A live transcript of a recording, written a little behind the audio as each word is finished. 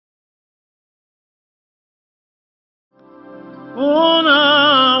Una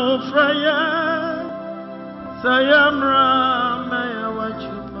ufraya sayamra maya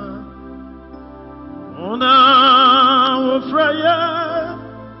wachuma. Una ufraya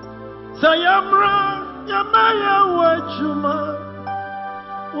sayamra yamaya wachuma.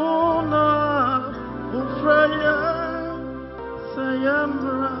 Una ufraya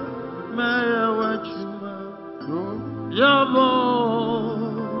sayamra maya wachuma. Yabo,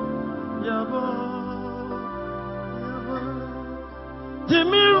 yabo.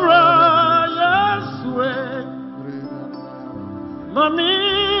 Timira Yaswe Mami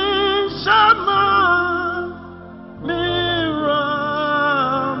Shama Mira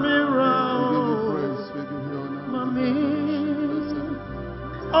Mira Mami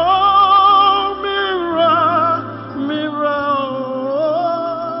Oh Mira Mira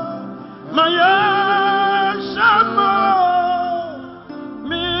Maya Shama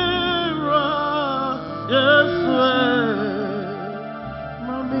Mira Yaswe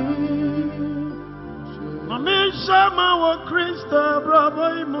Mami Shama wa Krista bravo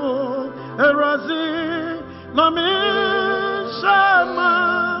imo erazi Mami Shama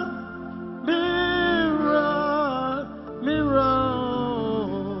Mira Mira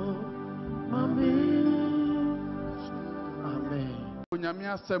Mami Amen. Onyame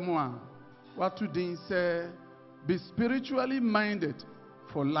asemo a watu din say be spiritually minded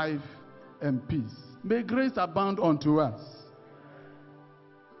for life and peace. May grace abound unto us.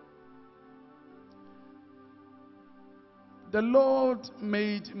 The Lord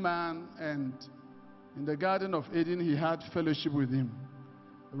made man, and in the Garden of Eden, he had fellowship with him.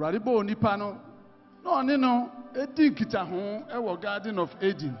 Radibo Nipano, no, a Garden of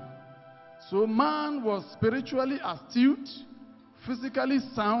Eden. So man was spiritually astute, physically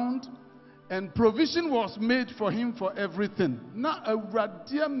sound, and provision was made for him for everything. Now a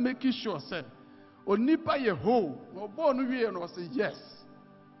radia making sure said, Onipa yeho, no born we and say yes.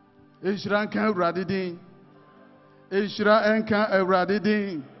 Ishranka radidin. Ishra enka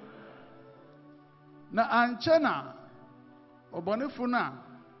evradidin. Na anchena obonefuna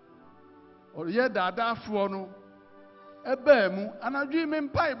or ye dada fuonu ebemu anadwi me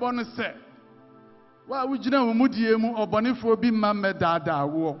mpai bonu se wa wugina wo mudie mu obonefo bi mamme dada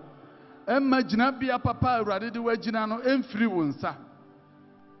wo emma gina bia papa evradidi wagina no emfiri wonsa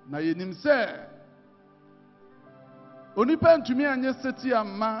na yenim se onipa ntumi anye seti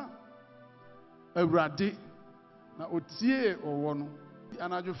amma evradidi na otie owo no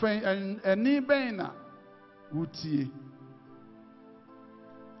anadwofen eni ben na wotie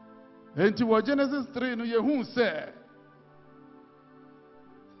enti wo Genesis 3 no yehu se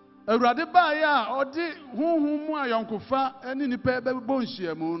awurade ba ya odi hunhun mu ayonkofa eni nipa bebo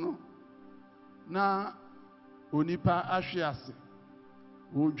nhyiamu no na onipa ahwe ase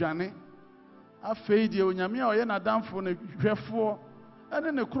wodwane afei die onyame a oye na damfo na hwefo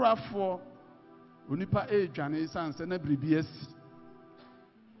ene ne kurafo onipa edwane sanse na bribi asi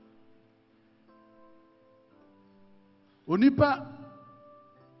onipa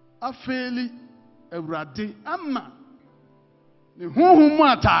afeli awurade ama ne honhom mu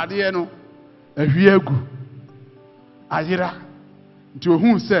atade no ahwie agu ayira nti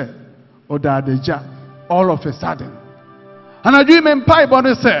ohun se odadaja all of a sudden anadwi me mpai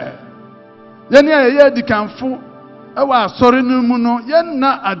bone se yene aye dikanfo ewa asori no mu no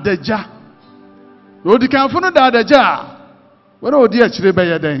yenna adaja odikanfo no dadaja wona odi akire be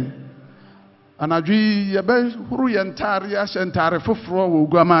yeden anadwi ye be huru ye ntare a hye ntare foforo wo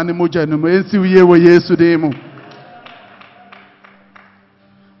guama ne moja no ensi wiye wo Yesu de mu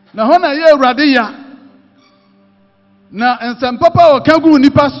na hona ye awurade ya na ensempapa o kagu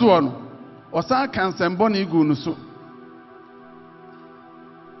nipa so no osan kansembo na igu no so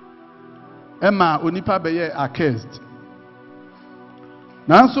ema onipa be ye accursed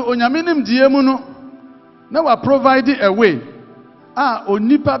nanso onyame nim die mu no na wa provide a way a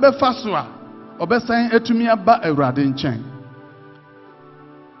onipa be fa so a obesan etumi aba awurade nchen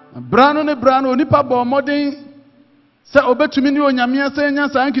brano ne brano onipa bo modern se obetumi ni onyame asa nya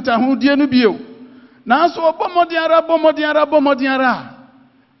san kita ho die no bio nanso obomodi ara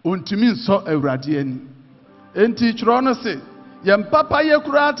ontumi nso awurade ani enti twro no se ye mpapa ye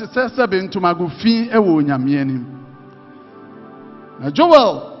kura te se sebe ntomago fi ewo onyame ani na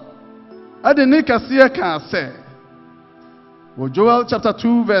Joel adeni kase ka se Joel chapter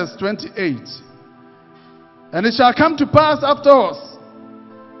 2 verse 28. And it shall come to pass after us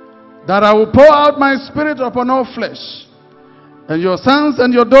that I will pour out my spirit upon all flesh, and your sons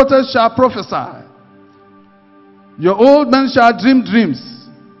and your daughters shall prophesy. Your old men shall dream dreams,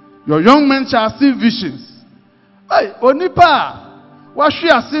 your young men shall see visions. Hey, onipa wa hwe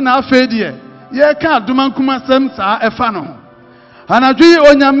ase na afedie ye ka adumankuma sem saa efa no Anadwi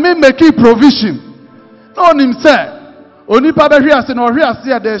onyame make provision. No nim say onipa be hwe ase na ohwe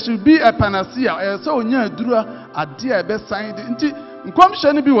ase there should be a panacea. So onya adura ade a be sign nti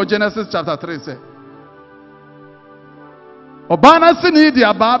nkwamhye ne bi wo Genesis chapter 3 say Obana si ni di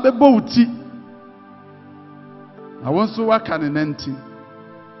aba be bo uti. Awonso waka ne nanti.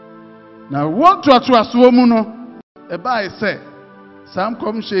 Na won to aso mu no e ba say sam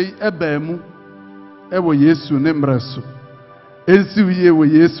komhye eba mu e wo Yesu ne mreso. Ensi wiye wo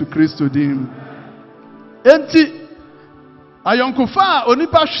Yesu Kristo dim. Enti ayonkofa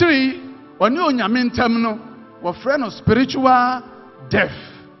onipa hwiri oni onyame ntam no wo frɛ no spiritual death.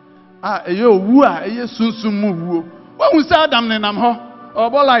 Eye owu a eye sunsum mu wuo. Wo say Adam ne nam ho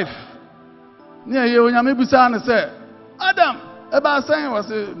obo life. Ni eye onyame busa ne say Adam e ba san wo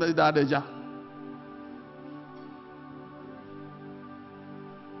say dadaja.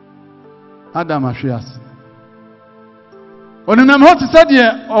 Adam ahwease. Onenam ho te say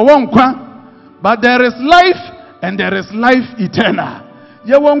de owo nkwa, but there is life and there is life eternal.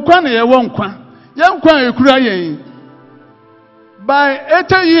 Ye won kwa na ye won kwa. Ye nkwa ekura yen. By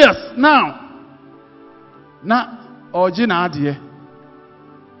 80 years now. Na oji na ade.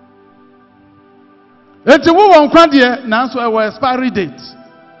 Enti wo won kwa de na so e wo expiry date.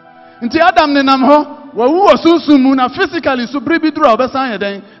 Nti Adam ne nam ho, wo wu osunsun mu na physically so bribi duro obesan ye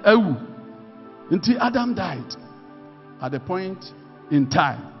den awu. Nti Adam died at the point in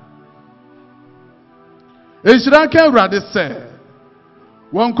time. Ejira kan Awurade sɛ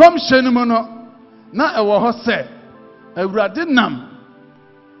wɔn kom hyɛn mu no na ɛwɔ hɔ sɛ Awurade nam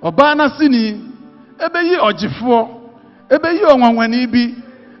ɔbaa na sini ebeyi ɔgyefoɔ ebeyi ɔnwanwani bi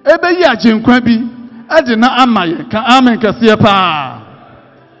ebeyi agyenkwa bi ɛde na ama yɛ ka amen kɛseɛ paa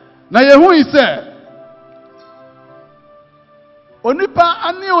na yehu yi sɛ onipa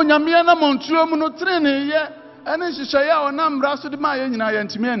ane onyame na montuo mu no trene yɛ ɛne hyehyɛeɛ a ɔnam bra so de ma yɛ nyinaa yɛ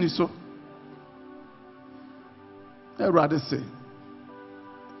ntimi ani so. Awurade sɛ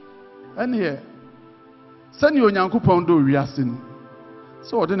ɛne sɛne onyankopɔn do wiase no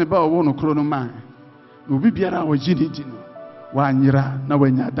sɛ ɔde ne ba ɔwɔ no koro no man na obi biara a ɔgye ne di no wanyera na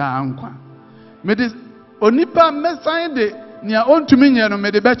wanya daa nkwa. Mede onipa mɛsan de nea ɔntumi nyɛ no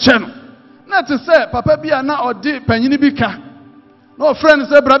mede bɛkyɛ no na te sɛ papa bi a na ɔde panyini bi ka na ɔfrɛ no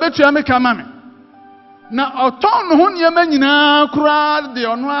sɛ bra bɛtua me ka ma me na ɔtɔn no ho nneɛma nyinaa koraa de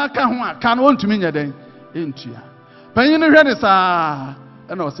ɔno aka ho a ka no ɔntumi nyɛ den ɛntua. Panyini hwɛ ne saa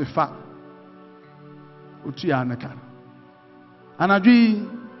ɛna ɔse fa otua ne ka. Anadwi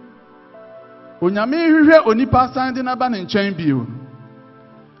onyame hwehwɛ onipa san de na ba ne nkyɛn bio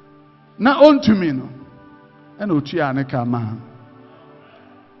na ontumi no ɛna otua ne ka ma.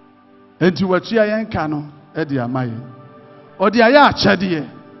 Enti watua yɛn ka no ɛde ama yɛn. Ɔde ayɛ akyɛdeɛ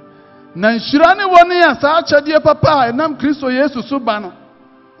na nhyira ne wɔ ne a saa akyɛdeɛ papa a ɛnam Kristo Yesu so ba no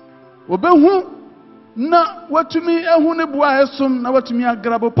obehu na watumi ehu ne boa esom na watumi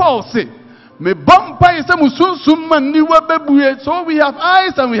agrabo. Paul say me bompa is musunsum man ni wabebue. So we have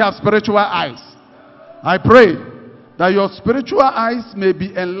eyes and we have spiritual eyes. I pray that your spiritual eyes may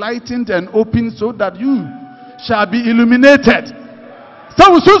be enlightened and open so that you shall be illuminated.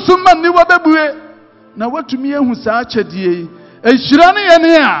 So musunsum man ni wabebue na watumi ehu saa kyedie ehira ne ye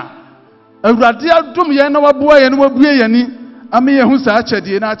ne a Awurade adom ye na waboa ye na wabue ye ni ame ye hu saa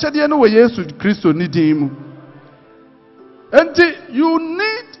kyedie na kyedie no wɔ Yesu Kristo ni din mu. And you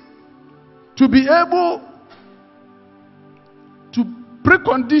need to be able to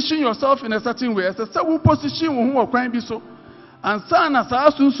precondition yourself in a certain way. As a certain position wo ho kwan bi so ansa na saa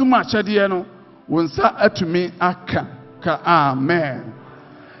sunsum a kyedie no wo nsa atumi aka ka amen.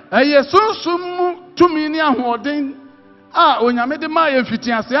 Eye sunsum tumi ni ahoden a onyame de ma ye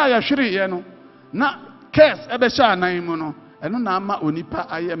mfitiase a ye hwere ye no na curse ebe sha anan mu no eno na ama onipa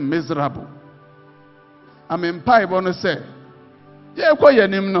aye miserable. Amen Bible no say ye kwa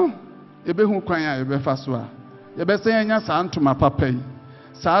yanim no ebehu kwan a ebefa so a ye be say anya sa ntoma papa yi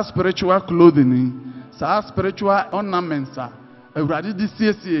sa spiritual clothing sa spiritual ornaments a Awurade di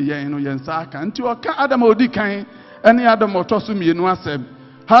siesie yen no yen sa aka nti oka Adam odi kan ene Adam otoso mienu asem.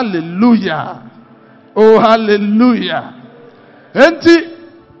 Hallelujah. Oh hallelujah. Enti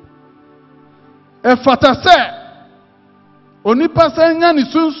efata se onipa sanya ni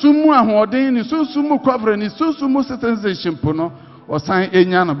sunsumu ahoden ni sunsumu cover ni sunsumu citizenship no osan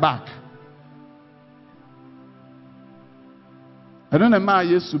enya no back. Eno ma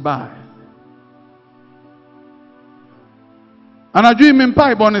Yesu ba. Anadwi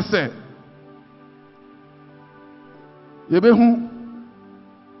mpa ibo ne se yebehu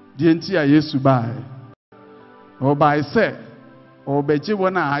die nti a Yesu ba. Oba se obeje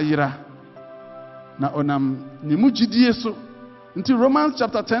wona ayira na onam ni mugidie so Until Romans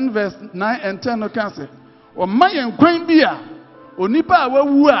chapter 10 verse 9 and 10 no can say, o mayen kwan bia onipa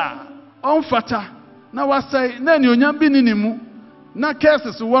awawu a onfata na wasai na ni onyam bi ni mu na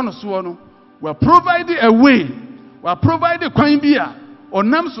cases won so no we provide a way, we provide kwan bia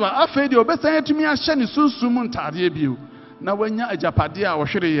onam so afei de obesan atumi ahye ne sunsum ntade bio na wanya ajapade a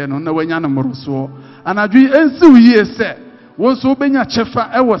wohwere ye no na wanya no moroso anadwi ensiw yie se won so benya chefa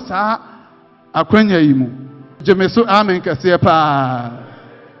ewo saa akwanya yi mu jemeso amen kase pa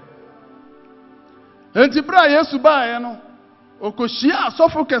enti bra Yesu baaye no okohia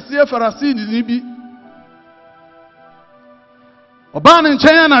asofo kase Farisi ni bi oba ne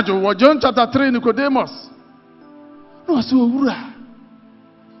nchen anajo wo John chapter 3 Nicodemus no so owura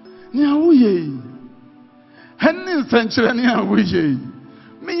ni awuye hanni sanchire ni awuye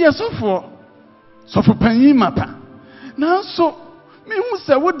me yesofo sofo panyi mapa nanso me hu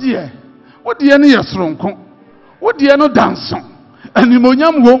se wode ne yesronko wode no danso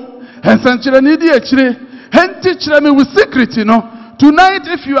animonyam wo sanchire ni di akire henti chire me with secret no. Tonight,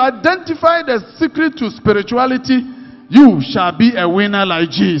 if you identify the secret to spirituality, you shall be a winner like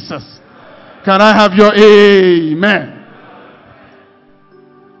Jesus. Can I have your amen?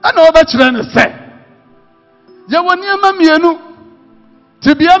 I know what you're going to say. You want to mienu,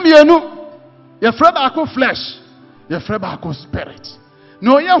 tibia mienu. You freba ako flesh, you freba ako spirit.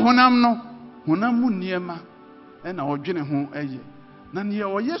 No ya honam no, honam mu niema. Na odwene ho eye. Na ne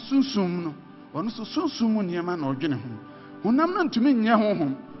oye sunsum no, ono so sunsum mu niema na odwene ho. Honam no ntumi nye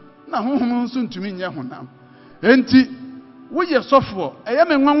honhom. Na honhom nso ntumi nye honam. Enti wo ye sofo, eye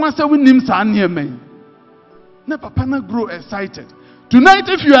me nwanwa se wonim sa niema yi. Na papa na grow excited. Tonight,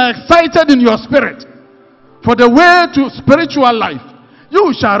 if you are excited in your spirit for the way to spiritual life,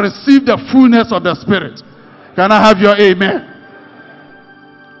 you shall receive the fullness of the Spirit. Can I have your amen?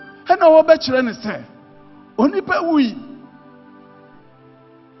 And our bachelor say, only pe we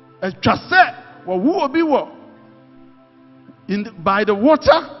just say, well, who will be what? By the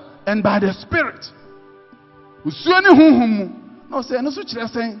water and by the Spirit. Usioni huhumu. No say, no such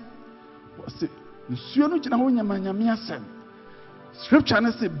saying. Usioni jina hu nyamanyamia sem. Scripture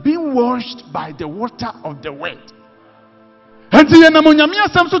says, being washed by the water of the word. And the Namonyamia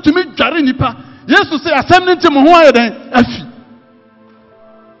Samso to me, Jarinipa. Yes, to say, assembling to Mohoya then, Efi.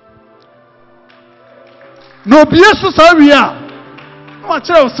 No, Jesus, we are. What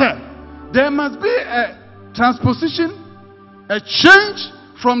I say, there must be a transposition, a change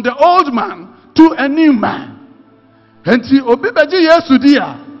from the old man to a new man. And the Obibaji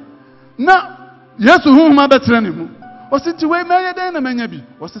Yesudia. Now, Yesu whom I better anymore. Was it way many than a many?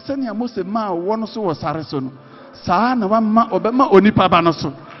 Was the senior most a ma one so was Sarison? Sa na wama obema onipa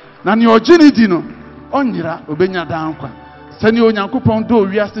banoso. Na ni ojini dino onyira obenya dankwa. Sani onyankopon do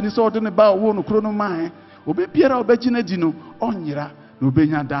wiase ni so de ne ba wo no kro no man. Obe biara obegina dino onyira na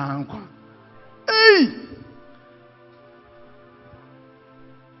obenya dankwa. Ei!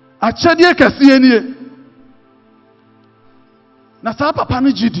 Achadie kase enie. Na sa papa no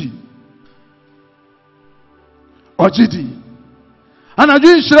gidi. Ojidi.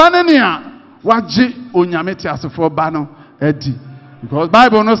 Anaju nshirane ni a waje onyame ti asefo ba no edi. Because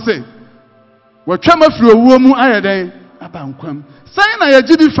Bible no say watwa mafiri owuo mu ayeden abankwam. Sai na ye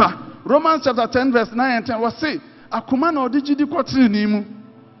gidi fa. Romans chapter 10 verse 9 and 10 was say akoma na odi gidi kwotire ni mu.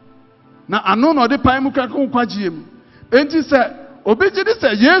 Na ano na odi pan mu kakon kwagie mu. Enti se obi gidi se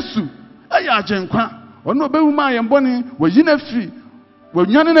Yesu aya agenkwa. Ono obewu ma ye mboni wayi na firi.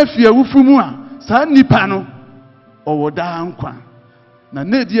 Wanwane na fie awufu mu a saa nipa no owoda nkwa na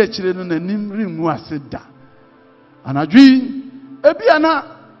nedi akire no nanim rimu aseda anadwi ebia na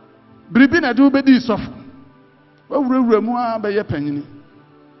bribi na de obedi sofo wawurawura mu a beye panyini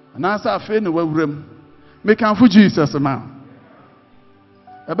anasa afi na wawuram mekanfo Jesus ma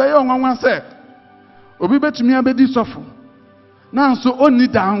ebeye onwanwa se obi betumi abedi sofo na nso onni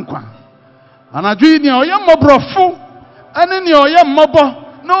da nkwa anadwi ni oye mobrofo ane ni oye mobo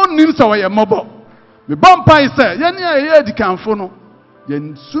na onnim se oye mobo me bompa ise yeni aye dikanfo no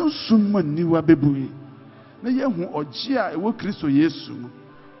yen sunsum maniwa bebuye na yehu oje a ewo Kristo Yesu no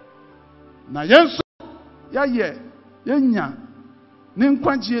na yenso yaye yenya ne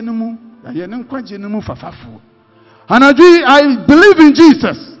nkwaje ne mu yaye ne nkwaje ne mu fafafo anadwi I believe in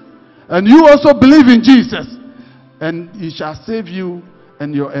Jesus and you also believe in Jesus and he shall save you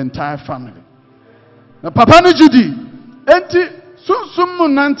and your entire family. Na papa no judi enti sunsum mu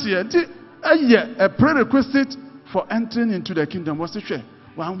nante enti a prerequisite for entering into the kingdom was to share.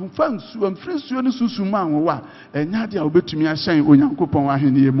 One fans who friends you and Susuman wa and Nadia obetumi ashan onyankopon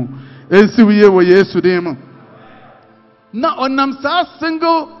ahene mu. Ensi we ye Yesu dem. Na onam sa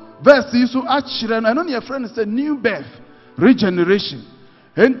single verse so achire no no your friend say new birth. Regeneration.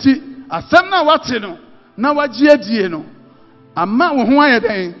 Enti asem na wate no na wagye adie no ama wo ho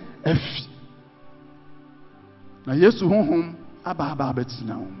ayeden afi. Na Yesu honhom aba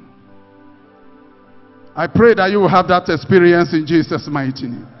betina wo. I pray that you will have that experience in Jesus' mighty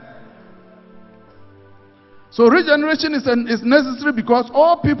name. So regeneration is necessary because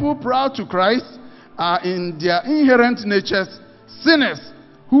all people prior to Christ are in their inherent natures sinners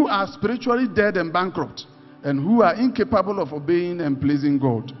who are spiritually dead and bankrupt and who are incapable of obeying and pleasing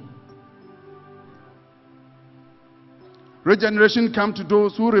God. Regeneration comes to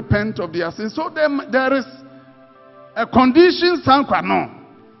those who repent of their sins. So there is a condition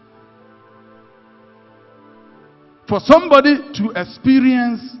for somebody to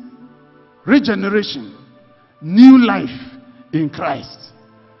experience regeneration, new life in Christ.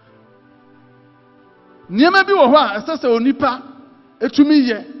 Niema bi wo ho a esese onipa etumi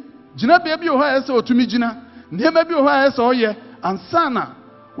ye, gina bia bi wo ho a esese otumi gina, niema bi wo ho a esese oye ansana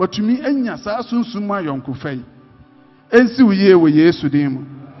watumi anya saa sunsum ayonkofai. Ensi uye we Yesu dim.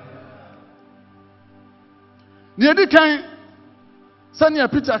 Niedi kan Sanya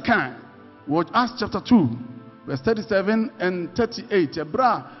Peter kan, watch Acts chapter 2 verse 37 and 38.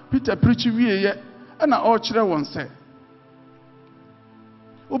 Ebra Peter preach wie ye na all kire won say.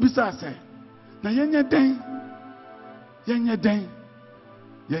 Obisa say, na yenye den.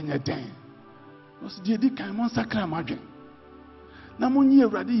 Os die di kan mon sakra madwen. Na monyi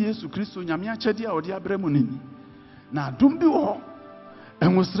Awurade Yesu Kristo nyame akyede a ode abrɛ mu nini. Na adom bi wo ho,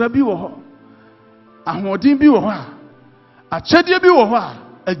 enwosra bi wo ho, ahoɔden bi wo ho a, akyɛdeɛ bi wo ho a,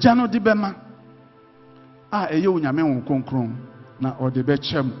 agya no de bɛma a ɛyɛ onyame wo konkron na ɔde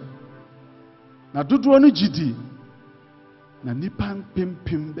bɛkyɛm. Na dodoɔ no gidi na nipa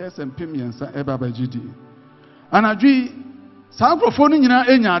pempem bɛsɛ mpem yensa ɛba ba gidi. Anadwi saa nkrofo no nyina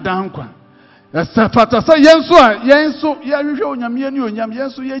enya adan kwa. Ɛsɛfata sɛ yenso yɛhwehwɛ onyame ani onyam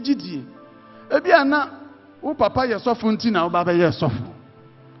yenso yɛ gidi. Ebi ana wo papa yɛ sɔfo nti na wo baba yɛ sɔfo.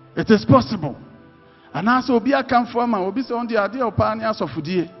 It is possible. Ana so obi akamfo ama obi sɛ on de ade opa ne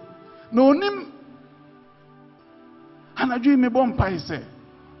asɔfodie. Na onim anadwi me bɔ mpai sɛ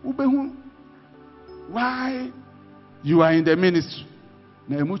wo behu why you are in the ministry.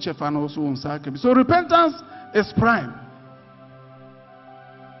 Na emu chefa na so unsa ka bi. So repentance is prime.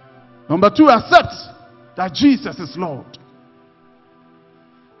 Number 2, accept that Jesus is Lord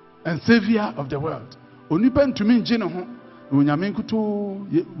and Savior of the world. Onipa ntumi nje ne ho onyame nkuto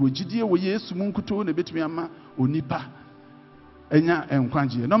wo gidie wo Yesu mu nkuto na betumi ama onipa enya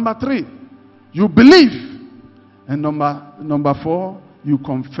enkwagye. Number 3, you believe, and number 4, you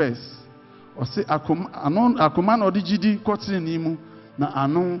confess. Or say akoma na odi gidi kotene ni mu na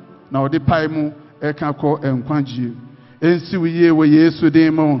ano na odi pai mu eka ko enkwagye. Ensi wiye wo Yesu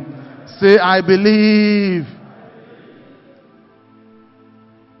dem mo. Say, I believe.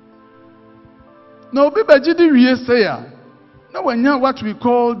 Now, Bibajidi we say, now we know what we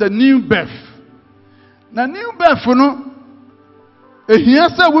call the new birth. Now, new birth, you know, here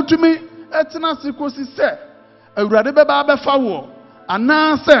say what to me, etina sikosi say, Awurade beba abefa wo,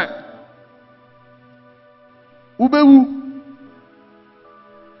 ana say, ubewu.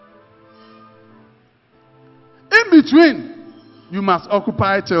 In between, you must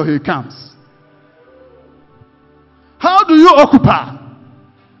occupy till he comes. How do you occupy?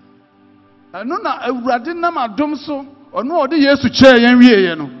 No na Awurade nam adom so ono ode Yesu kye yen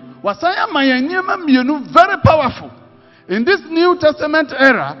wieye no. Wasanya manyanyema mienu very powerful. In this New Testament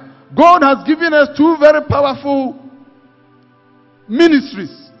era, God has given us 2 very powerful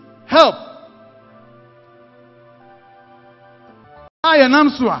ministries. Help. Ayanam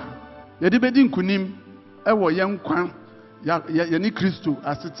so a yede bedi nkunim ewo yen kwan yani Kristo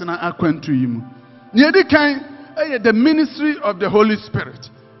asetena akwantu yi mu. Niedi kan the ministry of the Holy Spirit.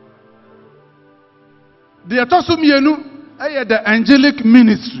 The atosumienu the angelic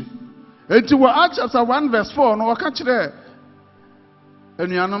ministry. Enti wa Acts chapter 1 verse 4 no waka kire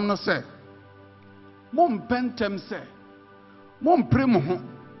enuanom no say mom pentem say mom pre mo ho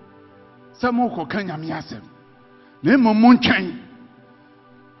say mo ko kan nyame asem na mo ntwan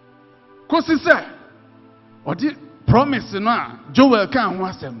kosi say odi promise no a Joel kan ho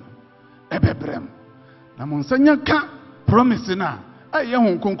asem ebebrem na mo nsanya ka promise na aye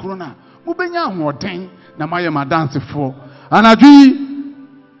ho konkro na mo benya ahoden na maye madansefo anadwi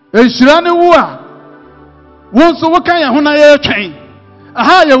ehira ne wo a wonso wo kan ye ho na ye twen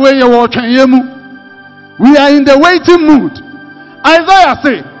aha ye we ye wo twen ye mu. We are in the waiting mood. Isaiah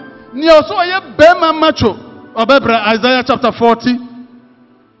say ni oso ye bema macho obebra Isaiah chapter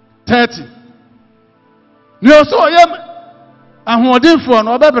 40:30. Ni oso ye ahodenfo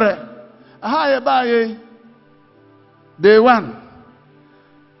no obebra aha ye ba ye Day 1.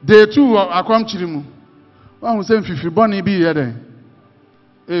 Day 2 akwam chirimu. One who say fifi boni bi here.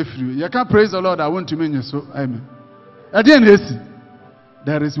 If you can't praise the Lord, I want to mean you so. Amen. At the end,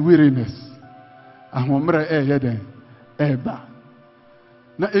 there is weariness. I want to eba.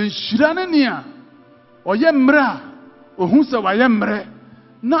 Na enshirane nia oyemra ohunse wayemre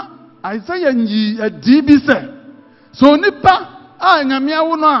na Isaiah nyi adibi se so nipa a nyamia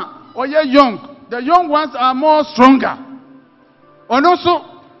wo no a oye young, the young ones are more stronger. Ono so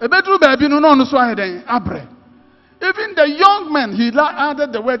ebedru baabi no no so aheden abre. Even the young men, he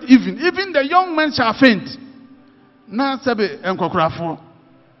added the word even the young men shall faint. Na sebe enkokrafo.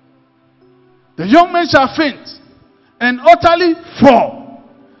 The young men shall faint and utterly fall.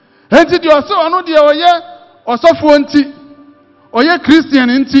 Enti di oso ono de oye osofo nti oye Christian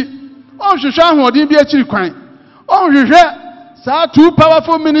nti on hwehwe ahodin bi akiri kwan on hwehwe saa two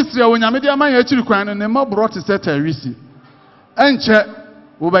powerful ministry onyame de aman akiri kwan no ne ma brought set a wisi enche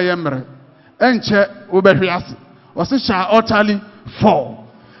wo be yemre enche wo be hwiase oso shall utterly fall.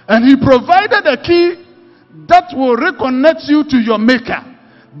 And he provided a key that will reconnect you to your maker,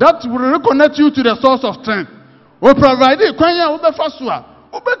 that will reconnect you to the source of strength. We provided kwan ya wo be faso a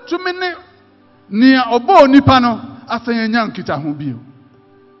obetumi ne nia obo nipa no asanya nkita ho bio.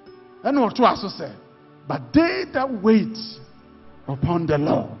 And what to also say, but they that wait upon the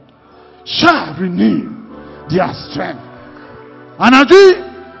Lord shall renew their strength. And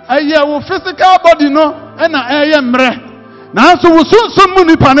aye wo physical body no and aye mre na so wo sunsun mu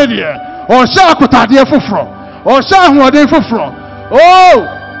nipa ne de o sha akotade foforo o sha ahoden foforo oh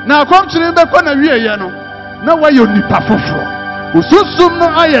na akomchiri be kwa na wieye no na wayo nipa foforo. Ususum no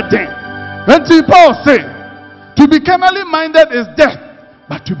ayeden. And Paul say, to be carnally minded is death,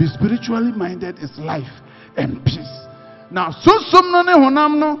 but to be spiritually minded is life and peace. Now, susum no ne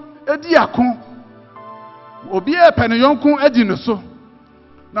honam no edi akon. Obi e pene yonkun edi no so.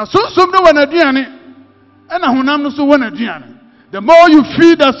 Now, susum no wanaduane, and honam no so wanaduane. The more you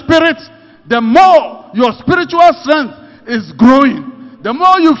feed the spirit, the more your spiritual strength is growing. The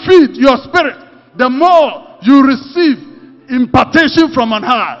more you feed your spirit, the more you receive impartation from on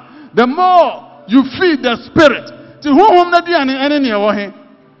high. The more you feed the spirit. To whom na duane ene ne wo he.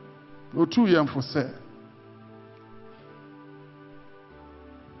 Otu yem for say.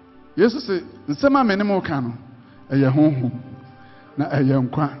 Jesus say, nsema me ne mo ka no eye honhom na eye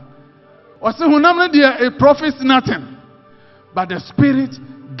nkwa. O se honam ne de it profits nothing, but the spirit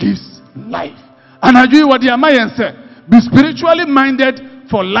gives life. And I do what the Amayan said, be spiritually minded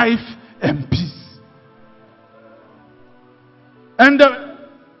for life and peace. And the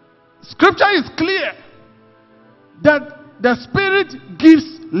scripture is clear that the spirit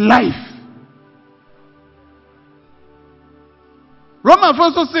gives life. Romans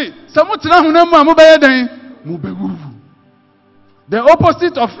also say, the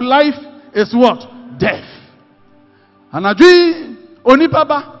opposite of life is what? Death. And I do only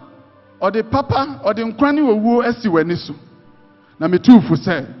papa or the papa or the nkwani wo esi wanisu. Na metufu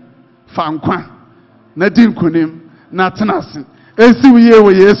say, fa nkwa na di nkonim na tenase. Esi wiye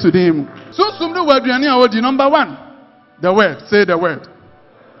wo Yesu dim. So sumdu waduane a wodi number 1. The word, say the word.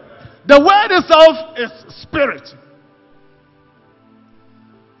 The word itself is spirit.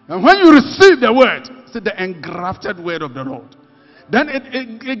 And when you receive the word, say the engrafted word of the Lord, then it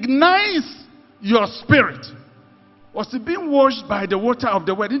ignites your spirit. Was it being washed by the water of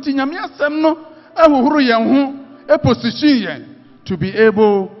the word? Inti nyame asem no ehuru yen ho position yen to be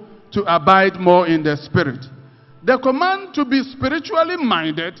able to abide more in the spirit. The command to be spiritually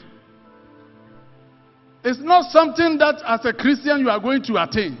minded is not something that as a Christian you are going to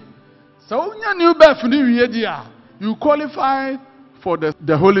attain. So you qualify for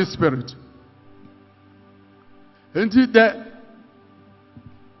the Holy Spirit. And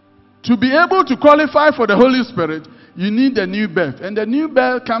to be able to qualify for the Holy Spirit, you need a new birth. And the new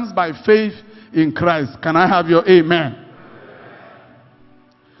birth comes by faith in Christ. Can I have your amen?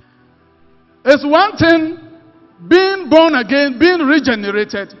 It's one thing being born again, being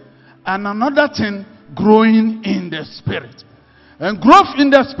regenerated, and another thing growing in the spirit. And growth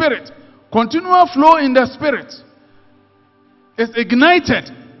in the spirit, continual flow in the spirit, is ignited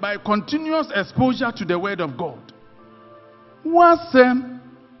by continuous exposure to the word of God. Wasem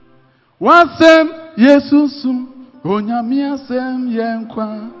Yesusum onyamiasem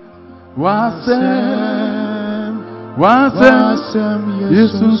yenkwa. Wasem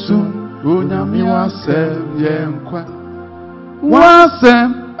Yesusum onyami wasem yenkwa.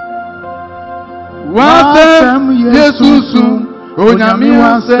 Wasem Yesusum onyami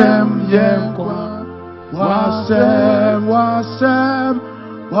wasem yenkwa. Wasem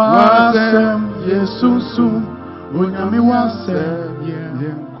Yesusum Onyame wase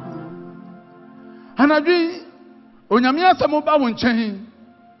yenko. Anadwi onyame asem ba wo nchen.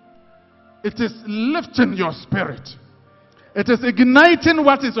 It is lifting your spirit. It is igniting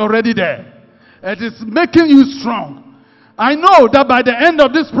what is already there. It is making you strong. I know that by the end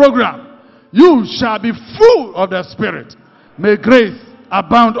of this program, you shall be full of the Spirit. May grace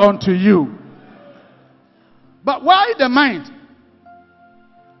abound unto you. But why the mind?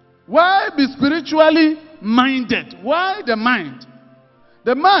 Why be spiritually minded? Why the mind?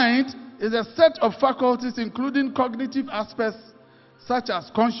 The mind is a set of faculties including cognitive aspects such as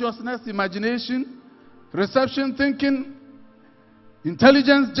consciousness, imagination, reception, thinking,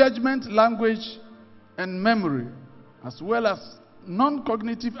 intelligence, judgment, language, and memory, as well as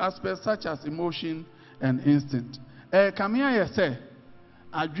non-cognitive aspects such as emotion and instinct. Kamia say,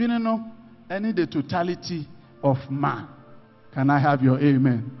 adwene no any the totality of man. Can I have your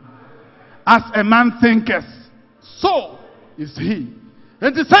amen? As a man thinketh, so is he.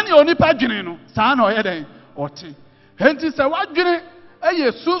 And the sani onipa adwene no, saa na oyɛ den ɔte. Henti sɛ wadwene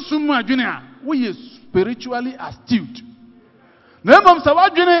ɛyɛ sunsun mu adwene a, woyɛ spiritually astute. Na mmom sɛ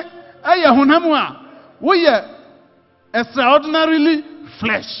wadwene ɛyɛ honam a, woyɛ extraordinarily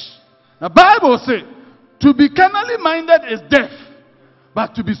flesh. The Bible says, to be carnally minded is death,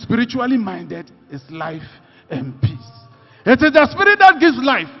 but to be spiritually minded is life and peace. It is the Spirit that gives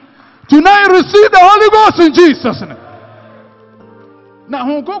life. Tonight receive the Holy Ghost in Jesus' name. Now,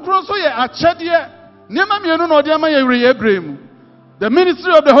 the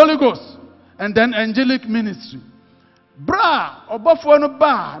ministry of the Holy Ghost and then angelic ministry. Bra, Obafo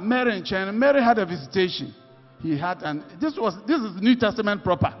ba Mary and Chen. Mary had a visitation. He had, and this is New Testament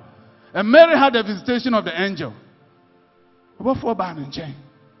proper. And Mary had a visitation of the angel. Obafo ba and Chen.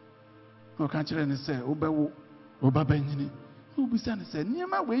 No country and say, Obawo, Obabenyini. Who be saying, say, near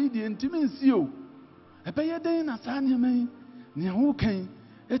my way, the intimacy. A bay a day in a sunny man. Near who came,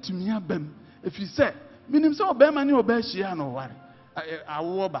 et me a bem. If you say, meaning so Bemani or Beshiano, I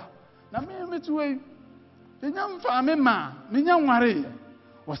woba. Now, me to way. The young family man, me young worry.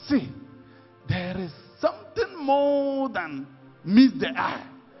 Or say, there is something more than meets the eye.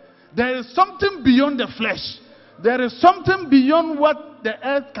 There is something beyond the flesh. There is something beyond what the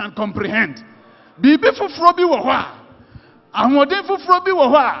earth can comprehend. Bibi fufrobi wa. Amode fufrobi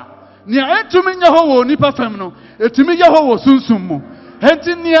wa. Nia etumi nya ho wo nipa fam no, etumi ya ho wo sunsum mu.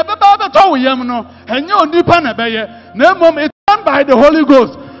 Enti nia beba beto wo yam no, enye onipa na beye. Na mom it done by the Holy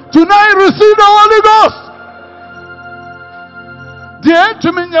Ghost. Tonight receive the Holy Ghost. The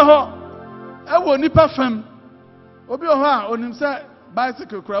etumi nya ho e wo nipa fam. Obi ho a onim se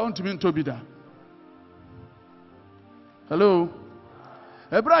bicycle kura ontumi ntobi da. Hello.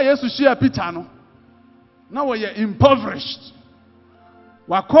 Ebra Yesu shia Peter no. Na wo ye impoverished.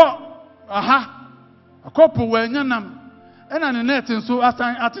 Wako akopo wanyanam ena ne net nso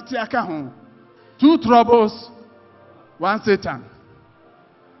asan atete aka ho. 2 troubles, 1 Satan.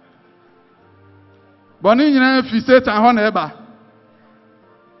 Boni nyina fi Satan ho na eba.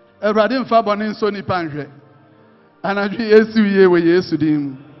 Ewrade mfa boni nso ni panhwe. Anadwe Yesu ye we Yesu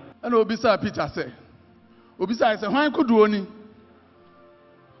dim. Ena obisa Peter say. Obisa say hwan koduo ni.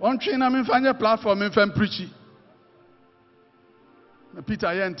 Ontwe na me mfanye platform me mfa preach. Na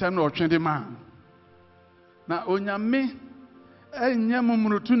Peter yen time na otwe de man. Na onyame enye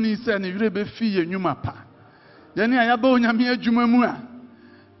mumrutu ni se ne wire be fi ye nwuma pa. Ye ne ayaba onyame adwuma mu a.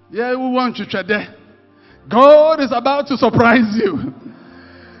 Ye wo ntwetwede. God is about to surprise you.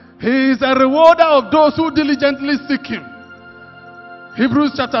 He is a rewarder of those who diligently seek him.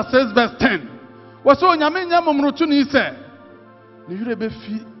 Hebrews chapter 6 verse 10. Waso onyame nya mumrutu ni se ne wire be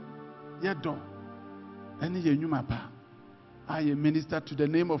fi ye do. Ene ye nwuma pa. I minister to the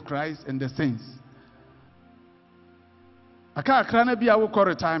name of Christ and the saints. I can't be our call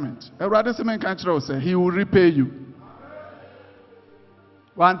retirement. Rather, some country say he will repay you.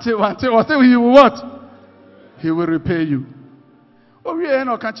 One say he will what? He will repay you. Oh, we are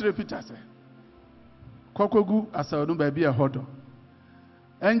no country Peter say. Kokogu asawunu baby a hodo.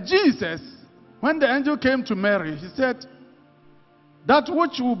 And Jesus, when the angel came to Mary, he said, that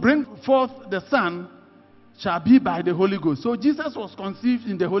which will bring forth the Son shall be by the Holy Ghost. So Jesus was conceived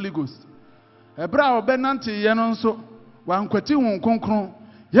in the Holy Ghost. Ebra obenante yenonso wankwati won konkron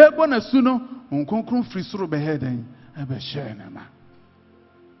ye bona su no won konkron firi soro be heden ebe share na ma.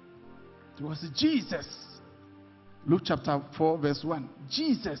 It was Jesus. Luke chapter 4 verse 1.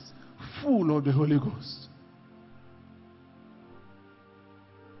 Jesus full of the Holy Ghost.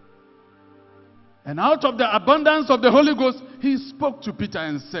 And out of the abundance of the Holy Ghost he spoke to Peter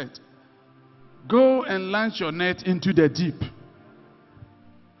and said, go and launch your net into the deep.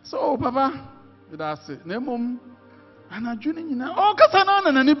 So, Papa, that's it. Nemum, Anadwo ni nyina o kasa na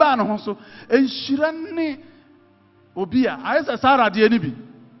na nani ba no ho so enhyira ne obi a ayesa sara de ani bi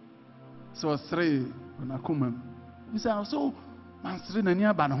so sre na komam bisa so mansre nani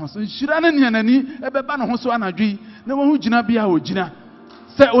aba no ho so enhyira ne ne nani ebeba no ho so anadwo na wo hu gina bia o gina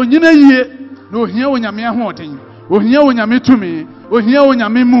se onyina yie na ohia onyame ahoden ohia onyame tumi ohia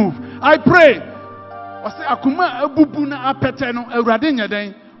onyame move. I pray wase akuma abubu na apete no awurade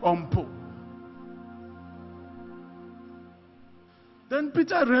nyeden ompo. Then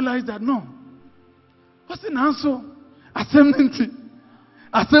Peter realized that no. What's the answer? Assembly.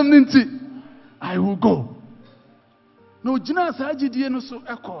 I will go. No, Jina Sajidi no so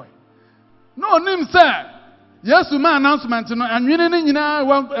echo. No, name sir. Yes, my announcement. No, and you know,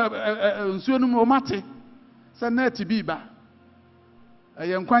 one so mate. Say net biba. I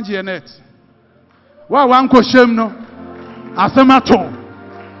am kwanji net. Wa wanko shem no. Asemato.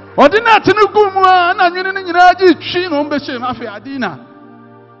 Ordinate no gumu na nwene ne nyina agi twi no mbehye afi adina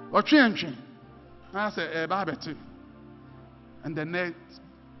otwe na say ba beti and the next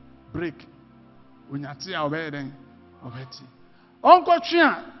break onyate a obeden obeti onko twe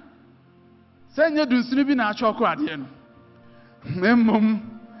a say nya dunsini bi na achoko ade no memmom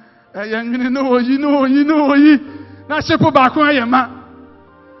nwene no oyi na shepo ba ko ayema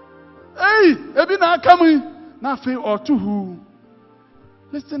ebi na akamu na fe otuhu.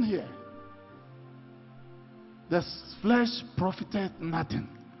 Listen here. The flesh profiteth nothing,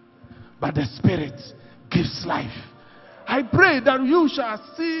 but the spirit gives life. I pray that you shall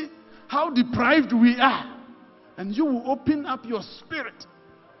see how deprived we are, and you will open up your spirit,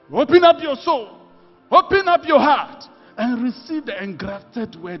 open up your soul, open up your heart, and receive the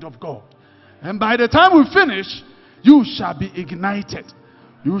engrafted word of God. And by the time we finish, you shall be ignited.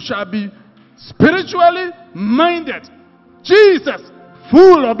 You shall be spiritually minded. Jesus,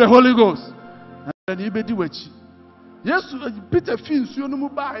 full of the Holy Ghost. And he be the yes, Peter feels you no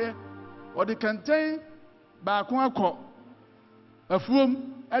buy or the contain back one call a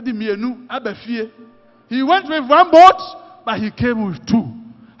foam at the mienu abafie. He went with one boat, but he came with two.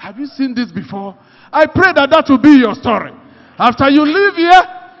 Have you seen this before? I pray that that will be your story. After you leave here,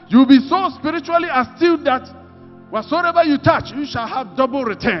 you'll be so spiritually astute that whatsoever you touch, you shall have double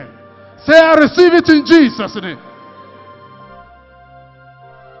return. Say, I receive it in Jesus' name.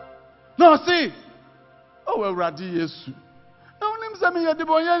 No, see. Oh, well, Radi Yesu.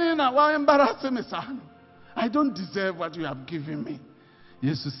 I don't deserve what you have given me.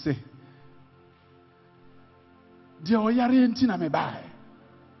 Jesus say, Dear Oyari Entina me buy.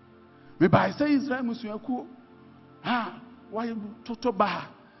 Me buy say Israel Musuaku. Ah, why Toto Ba?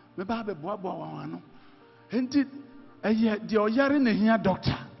 Me buy be boa wano. Enti, dear Oyari Nehia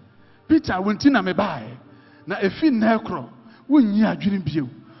doctor. Peter Wintina me buy. Na efi necro. Wunya dream view.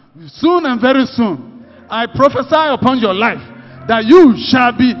 Soon and very soon, I prophesy upon your life that you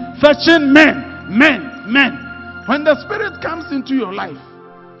shall be fetching men. When the Spirit comes into your life,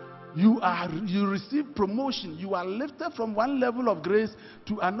 you receive promotion. You are lifted from one level of grace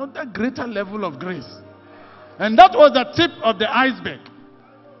to another greater level of grace. And that was the tip of the iceberg.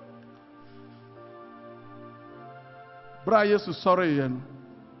 Bra Yesu sorry yen.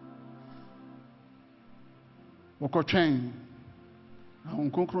 Woko train.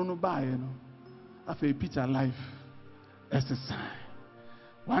 After Peter life as a sign.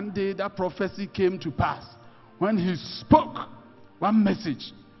 One day that prophecy came to pass when he spoke one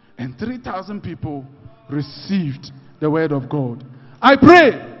message and 3,000 people received the word of God. I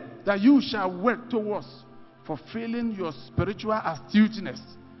pray that you shall work towards fulfilling your spiritual astuteness.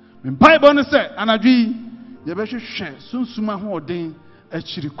 When Bible said, "Anadwi yebehwehwe sunsuma ho odin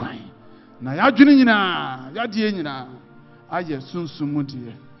achiri kwan." Na yadwene nyina, yadie nyina aye sunsumu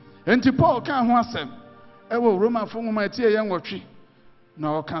die. Enti Paul kan ho asem ewo Roman fo nwoma tie ye nwotwe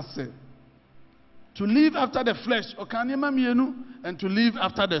na o kan say to live after the flesh o kan nema mienu and to live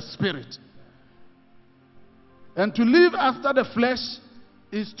after the spirit. And to live after the flesh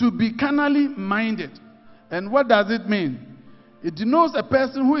is to be carnally minded. And what does it mean? It denotes a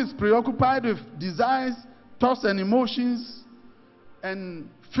person who is preoccupied with desires, thoughts and emotions and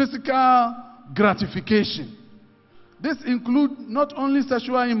physical gratification. This includes not only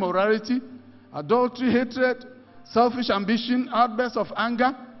sexual immorality, adultery, hatred, selfish ambition, outbursts of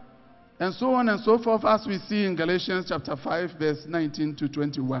anger, and so on and so forth, as we see in Galatians chapter 5, verse 19 to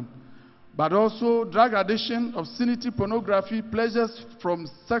 21. But also drug addiction, obscenity, pornography, pleasures from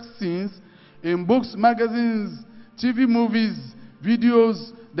sex scenes in books, magazines, TV movies,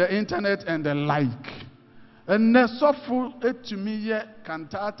 videos, the internet, and the like. And nesofo etumi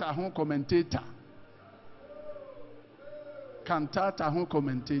cantata hon commentator. Cantata hon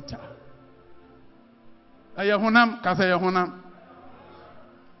commentator. When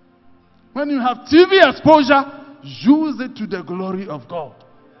you have TV exposure, use it to the glory of God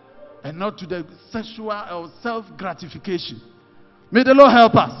and not to the sexual or self-gratification. May the Lord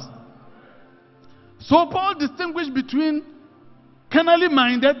help us. So Paul distinguished between carnally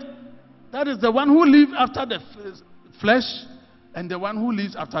minded, that is the one who lives after the flesh, and the one who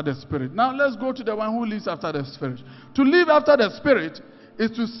lives after the spirit. Now let's go to the one who lives after the spirit. To live after the spirit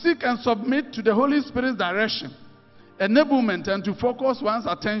is to seek and submit to the Holy Spirit's direction, enablement, and to focus one's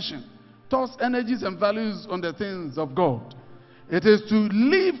attention, thoughts, energies, and values on the things of God. It is to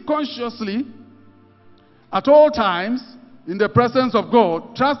live consciously at all times in the presence of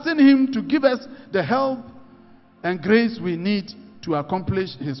God, trusting Him to give us the help and grace we need to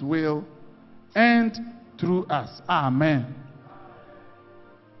accomplish His will and through us. Amen.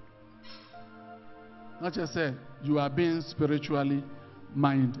 Not just say you are being spiritually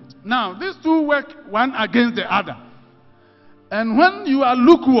minded. Now, these two work one against the other. And when you are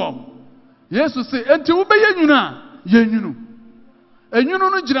lukewarm, yes, you say, "Enti ube yenyuna, yenyunu." Enyunu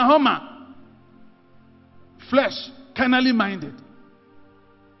no jina homa. Flesh, carnally minded.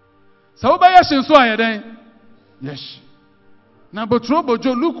 So ube yeshin so ayeden. Yes. Na botro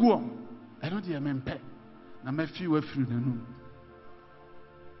bojo lukewarm. I don't hear mempe. Na me fi we free nanu.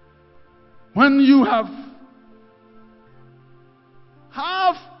 When you have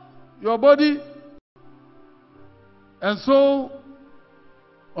half your body and soul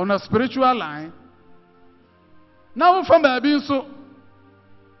on a spiritual line, now from baby so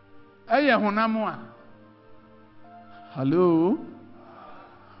eye honamwa. Hello.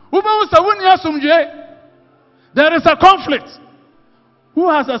 There is a conflict. Who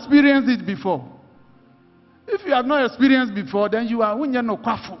has experienced it before? If you have not experienced before, then you are no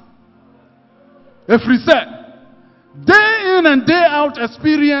kwafu. If we said, day in and day out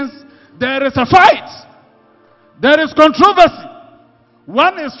experience, there is a fight. There is controversy.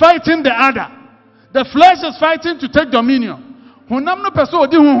 One is fighting the other. The flesh is fighting to take dominion. Hunam no peso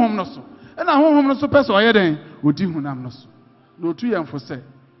odi hunhum no so. E na hunhum no so peso oyeden odi hunam no so. No tu yem for say.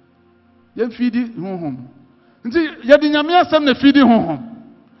 Yem fidi hunhum. Nti yedi nyame asem na fidi hunhum.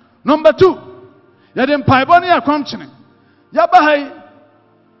 Number 2. Yedi mpaibo ne akwamkyene. Yabahai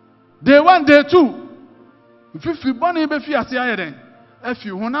day 1, day 2. If you boni be fi ase ayeden. If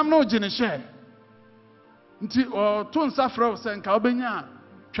you hunam no gine share. Nti o to nsafra o se nka obenya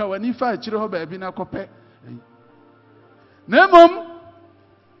twa wani fa akire ho ba bi na kope. Nemom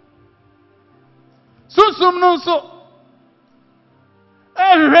susum no so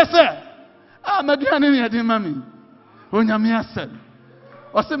ehwese amaduane ne yede mami onyame asem.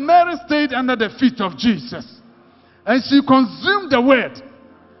 O say Mary stayed under the feet of Jesus and she consumed the word.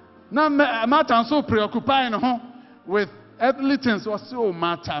 Now Martha so preoccupied with earthly things. O say oh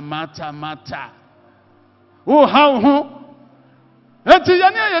Martha. Oh how enti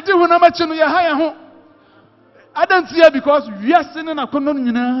yane yede hu na machi no ye ha ye ho. Adantia because we are sinning a kono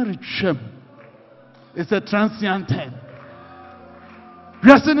nyina retwam. It's a transient time.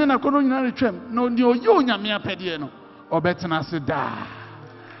 We are sinning a kono nyina retwam. No ni oyo nyame apede no obetena se da.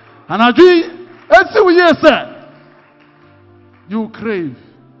 Anadwi enti we say you crave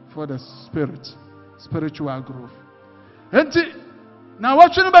for the spirit, spiritual growth. Enti na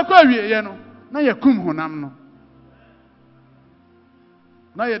watwe no bakwa awie ye no na yakum honam no.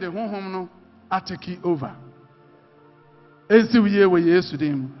 Na ye de honhom no atake over. Ensi wiye we Yesu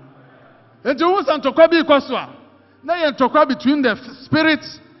dim. Enti wo santokwa bi kwaso a na ye ntokwa between the spirit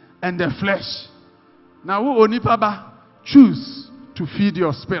and the flesh. Now wo onipa ba choose to feed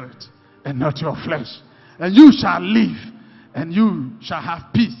your spirit and not your flesh, and you shall live and you shall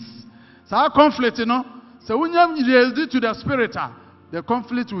have peace. So our conflict, you know, so when you yield to the spirit, the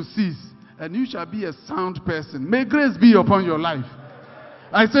conflict will cease and you shall be a sound person. May grace be upon your life.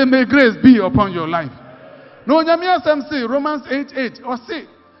 I say may grace be upon your life. No, Nyamia Sam say Romans 8:8 or say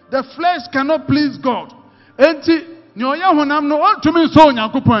the flesh cannot please God. Enti nyoya honam no ontumi so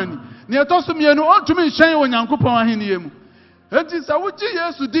Onyankopon ani. Ne etoso mienu ontumi hyen Onyankopon ahenie mu. Enti sa wuji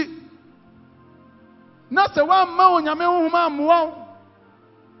Yesu di. Na se wa ma Onyame honhom amwa.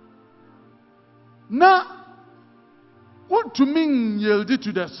 Na ontumi yield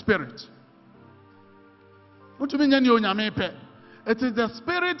to the spirit. Ontumi nyani Onyame pe. It is the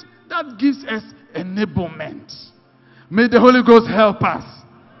spirit that gives us enablement. May the Holy Ghost help us.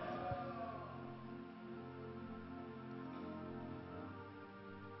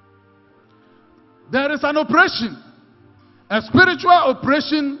 There is an operation, a spiritual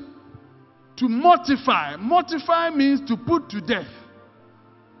operation to mortify. Mortify means to put to death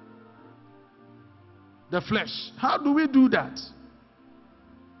the flesh. How do we do that?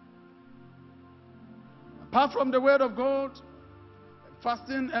 Apart from the word of God,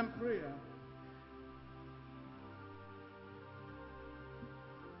 fasting and prayer,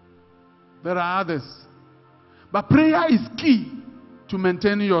 there are others. But prayer is key to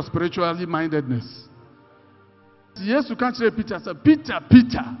maintaining your spiritually mindedness. Yes, you can't say Peter said, Peter,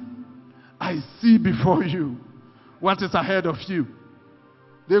 Peter, I see before you what is ahead of you.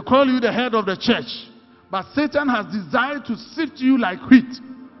 They call you the head of the church, but Satan has desired to sift you like wheat.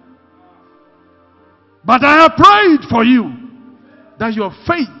 But I have prayed for you that your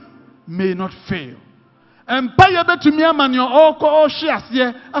faith may not fail. And pay a bit to me, man, your oko shares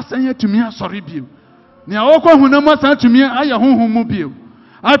here, I say to me, sorry, Bill.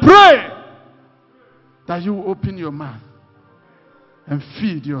 I pray that you open your mouth and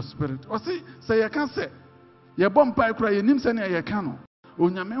feed your spirit. Or see, say, I can't say, your bomb pie cry, your name say, I can't.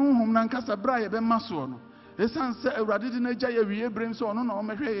 Onyame honhom na nkasa bra ye be maso no esan se awurade de na gya ye wie brem so ono na o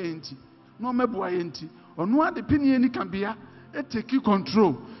mehwe ye nti na o meboa ye nti ono ade pini ni kan bia e take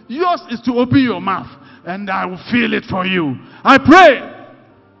control. Yours is to open your mouth and I will feel it for you. I pray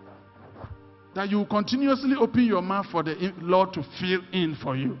that you continuously open your mouth for the Lord to fill in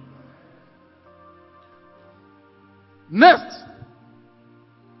for you. Next,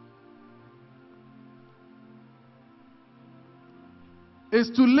 is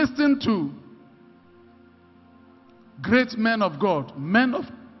to listen to great men of God, men of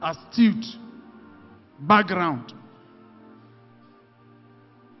astute background.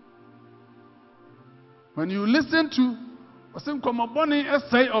 When you listen to Osim Komoboni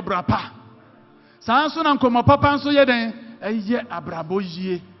Essay Obrapa, Sanson and Komopapanso Yeden, Eye Abrabo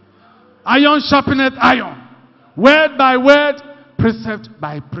Ye, iron sharpeneth iron, word by word, precept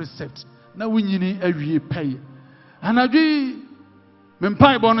by precept. Now we need every pay. And I agree.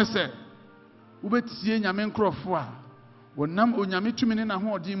 Mempai bone se ubetie nyame nkrofo a wonam onyame tumini na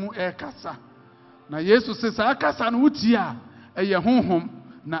ho odi mu ekasa na Yesu se sa akasa no wutie a eye honhom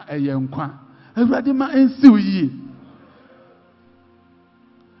na eye nkwa awurade ma ensiw yie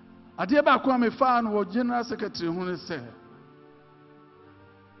ade ba ko amefa no wo general secretary hu ne se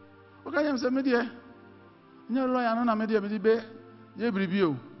o ka yem se me de nya lawyer no na me de be ye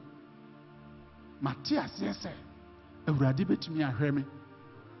bribio Matias yes awurade betumi ahwɛ me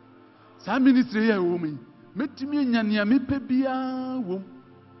saa ministry ya wo me metumi anya nea mepɛ bia wo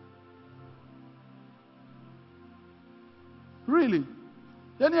really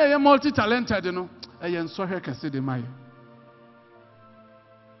yani ya multi talented no ɛyɛ nsɔhwɛ kɛse de mai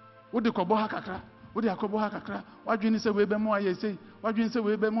wo de kɔbɔ ha kakra wo de akɔbɔ ha kakra wadwene sɛ we bɛ mo ayɛ sei wadwene sɛ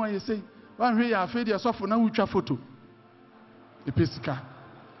we bɛ mo ayɛ sei wanhwɛ ya afɛ de sɔfo na wutwa photo epesika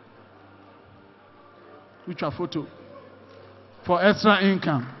wutwa photo for extra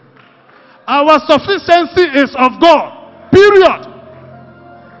income. Our sufficiency is of God. Period.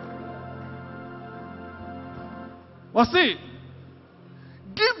 What's it?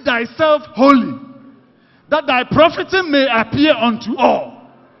 Give thyself wholly, that thy profiting may appear unto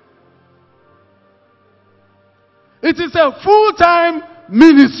all. It is a full-time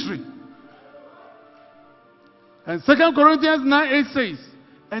ministry. And 2 Corinthians 9:8 says,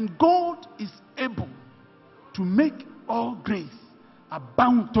 and God is able to make all grace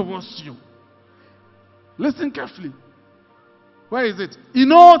abound towards you. Listen carefully. Where is it?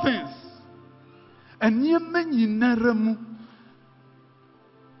 In all things. And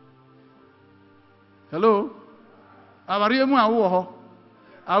hello? Awariemu awo ho.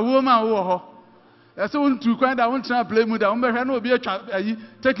 Ma awo ho. Ese won tu kwan da won try play mu da won be hwe na obi atwa ayi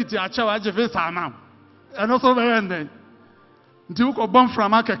take it acha wa je face amam. And also be enden. Nti wo ko bom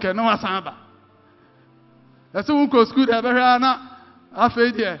from akeke na wasan ba. Ese won ko school da be hwe na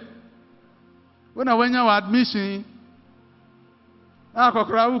afei de when I went your admission, I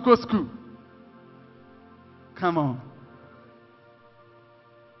go school. Come on.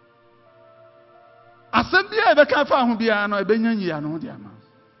 Assembly ever can find be an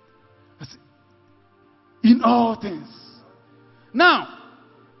in all things. Now,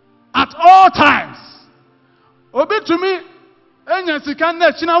 at all times, obey to me,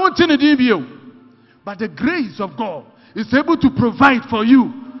 but the grace of God is able to provide for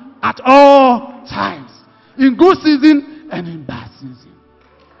you at all times, in good season and in bad season.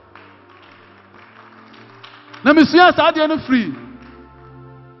 Now, Monsieur, I don't free.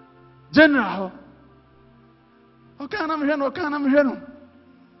 General, okay, I'm here.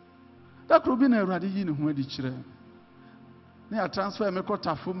 That could be a radical who had the children. They transfer me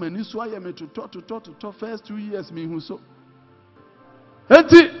cut for me. This why I me to talk first 2 years me who so. What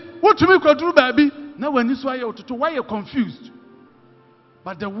to me could do, baby? Now when this why you to why you're confused.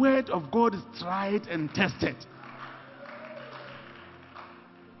 But the word of God is tried and tested.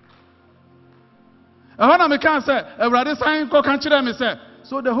 I want to can say, everybody sign ko kan kire me say.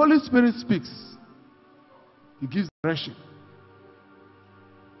 So the Holy Spirit speaks. He gives direction.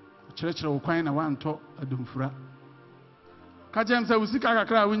 Church wo kwan na wan to adumfura. Ka jem say usika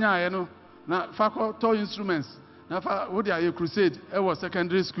kakra wunya aye no na faculty instruments. Na fa wo dia ye crusade e was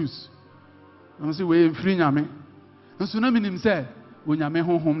secondary schools. No say we free nyame. Nso na minim say onyame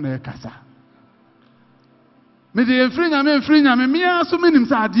honhom na e kasa. Me dey free nyame me aso minim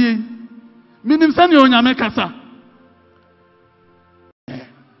say ade. Minim say ne onyame kasa.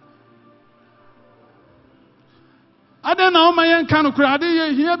 Ade na o mayen kan kura ade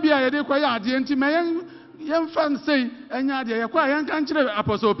ye hia bia ye de kwa ya ade enti mayen yen fan say enya ade ye kwa yen kan kire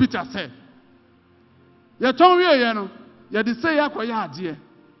apostle Peter say ye ton wie ye no ye de say akoya ade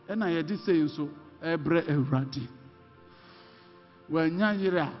e na ye de say nso ebre ewrade wanya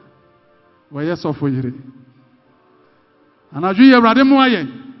yire a wo ye sofo yire anaju ye ewrade mo aye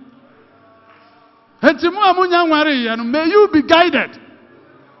enti mo amunya nware ye no may you be guided.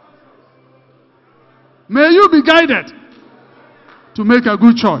 May you be guided to make a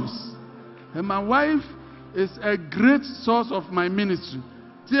good choice. And my wife is a great source of my ministry.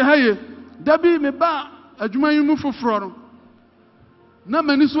 Hey, Debbie me ba adwuma yi mu foforo no. Na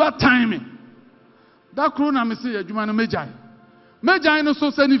mani so atime. Da kro na me se adwuma no mejai. Mejai no so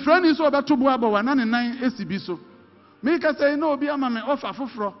se ni frani so obeto bo abawa na ne nan esibi so. Me ka say no obi ama me offer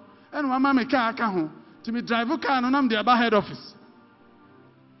foforo. And mama me car aka ho. Ti me drive car no na me dey aba head office.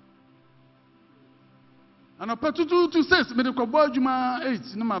 And a petutu to 6, me de ko bo adwuma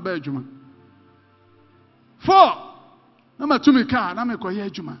 8 na ma ba adwuma. 4 na ma tu me car na me ko ye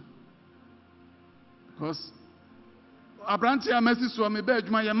adwuma. Because abranti amesi so me ba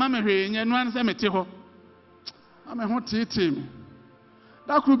adwuma ye ma me hwe nye no an se me te ho. Na me ho tete me.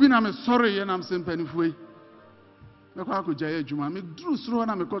 Da kru bi na me sorry ye na me sempanifu yi. Me kwa ko jaye adwuma me duru soro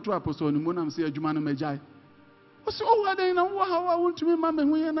na me ko to apostle ni mo na me se adwuma no me jaye. O se o wa den na wo ha wa wontumi ma me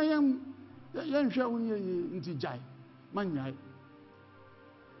hu ye na yam. Yan hwa won ye nti jai manyai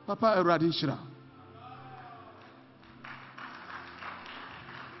papa erade nshira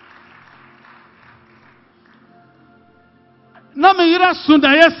na me yira sunda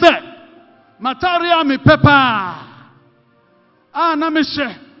yese mataria me pepa na me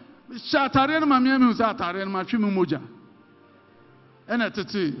she atare no ma me me usa atare no ma twi me moja ena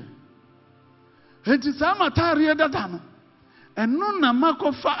tete enti sa mataria dada no eno na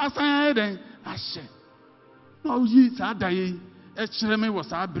makofa asan eden ahye na oyi sa Addai e kire me wo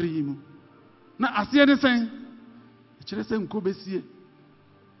sa abri mu na ase ne sen e kire sen ko besie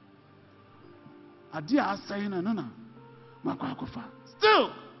ade asan na no na makofa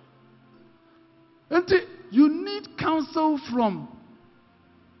still enti you need counsel from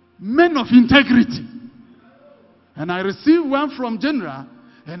men of integrity, and I receive one from General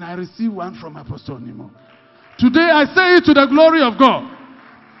and I receive one from Apostle Nemo. Today I say it to the glory of God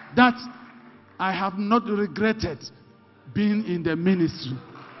that I have not regretted being in the ministry.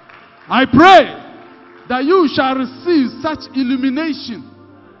 I pray that you shall receive such illumination.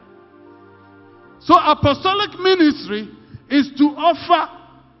 So apostolic ministry is to offer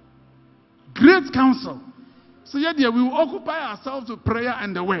great counsel. So yeah, we will occupy ourselves with prayer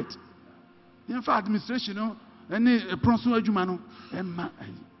and the word. In fact, administration,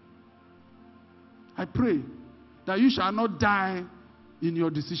 I pray that you shall not die in your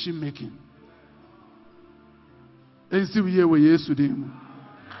decision making. Ensi wiye we Yesu dim.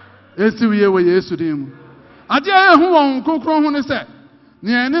 Ensi wiye we Yesu dim. Ade aye hu won kokron hu ne se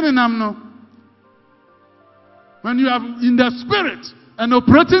ne ene nam no. When you are in the spirit and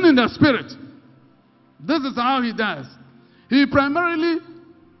operating in the spirit, this is how he does. He primarily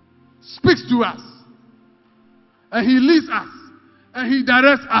speaks to us, and he leads us, and he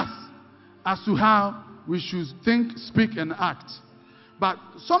directs us as to how we should think, speak, and act. But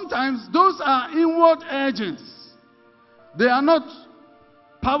sometimes those are inward urgings. They are not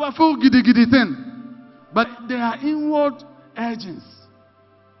powerful giddy thing, but they are inward urgings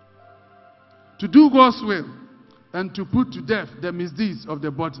to do God's will and to put to death the misdeeds of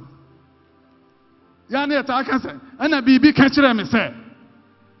the body. Yani ta kan say, ana bibi ka kire me say,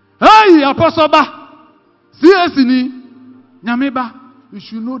 hey apostle ba, CS ni nyame ba, you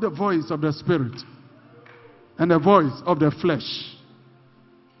should know the voice of the spirit and the voice of the flesh.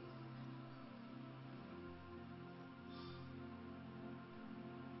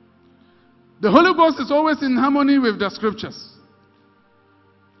 The Holy Ghost is always in harmony with the scriptures.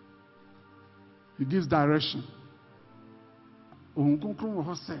 He gives direction. Ohunkunkun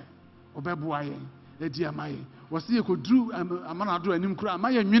wo se obebuaye edi amaye wasi ekodru amanado anim kura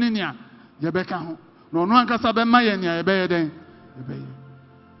amaye nwene ne a ye beka ho na ono ankasa be maye ne ye be ye den ye be ye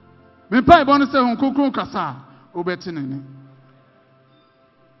Me pa ibon say hon kokron kasa obetinene.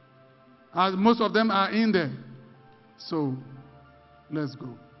 As most of them are in there. So let's go.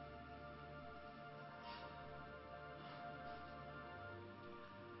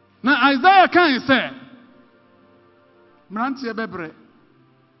 Now Isaiah can say Mrantie bebre.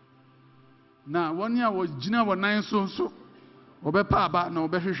 Na one year was gina wo nan so obepa aba na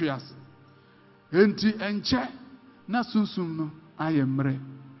obehwehwe ase. Enti enche na sunsum no ayemre.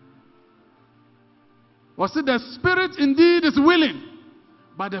 Was it the spirit indeed is willing,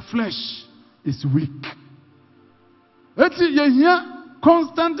 but the flesh is weak. Eti yehia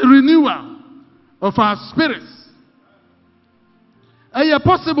constant renewal of our spirits. Eye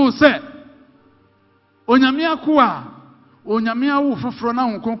possible say onyame akwa onyame awu foforo na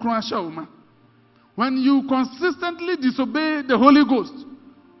honkonkron ahya wo ma. When you consistently disobey the Holy Ghost,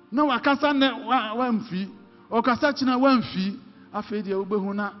 na wakasa ne wamfi okasa china wamfi afi de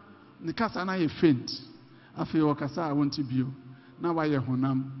obehu na ne kasa na ye faint afi okasa a wonti bio na wa ye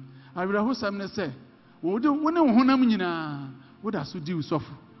honam awira hosam ne se wo de woni honam nyina wo da so di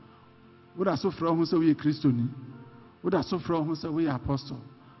usofu wo da so fra ho se we Christoni wo da so fra ho se we apostle,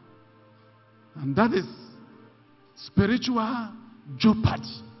 and that is spiritual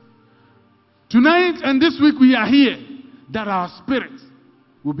jeopardy. Tonight and this week we are here that our spirit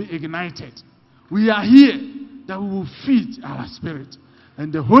will be ignited. We are here that we will feed our spirit,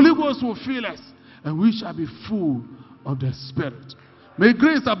 and the Holy Ghost will fill us, and we shall be full of the Spirit. May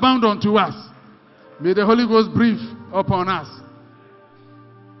grace abound unto us. May the Holy Ghost breathe upon us.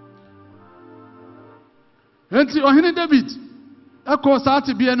 Enti ohene David eko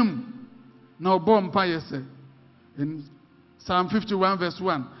saati bianum na obo mpa yese in Psalm 51 verse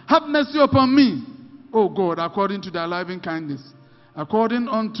 1. Have mercy upon me, O God, according to thy loving kindness, according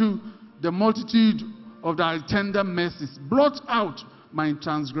unto the multitude of thy tender mercies. Blot out my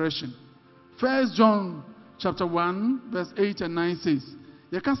transgression. 1 John chapter 1 verse 8 and 9 says,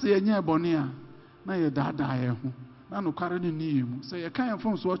 Yeka se yenye boni a na ye dada ye ho na no kware ni ni mu se yeka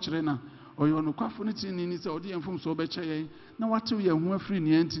yemfom so kire na oyo no kwafo ni tin ni se odi yemfom so beche ye na watew ye ho afiri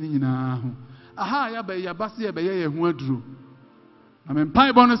ni antini nyina ho aha ya ba ya base ye be ye ho aduro na me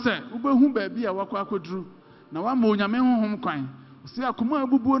mpai bo no se ubehu ba bi a wakwa akoduru na wa ma onyame honhom kwan se akoma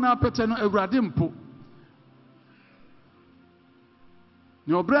abubuo na apete no awurade mpo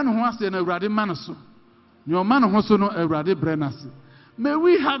ni obre no ho ase na awurade ma no so ni o ma no ho so no awurade bre na ase. May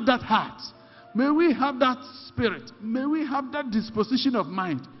we have that heart, may we have that spirit, may we have that disposition of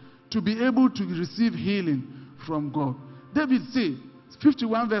mind to be able to receive healing from God. David say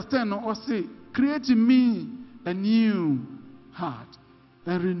 51 verse 10 no, or say, create in me a new heart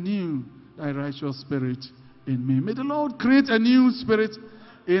and renew thy righteous spirit in me. May the Lord create a new spirit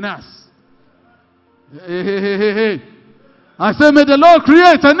in us. Hey, hey, hey, hey, hey. I say, may the Lord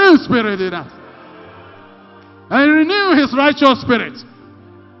create a new spirit in us and renew his righteous spirit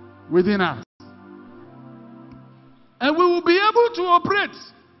within us. And we will be able to operate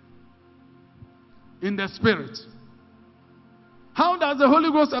in the spirit. How does the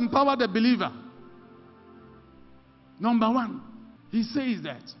Holy Ghost empower the believer? Number one, he says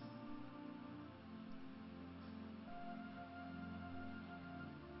that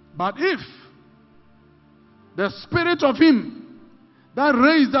but if the spirit of him that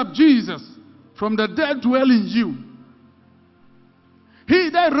raised up Jesus from the dead dwell in you, he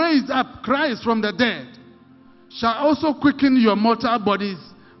that raised up Christ from the dead shall also quicken your mortal bodies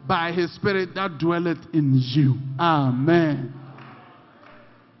by his spirit that dwelleth in you. Amen.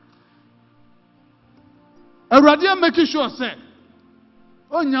 Awurade making sure say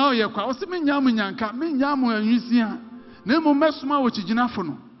onya oye kwa o se menya mu nyanka menya mu anwisia na emu mesoma wo chigina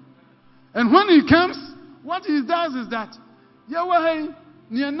no. And when he comes, what he does is that yawa hey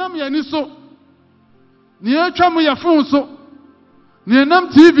ni enam ya ni so ni atwa mu ya fon so ni enam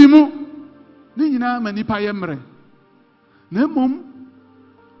TV mu ni nyina manipa ye mre na emom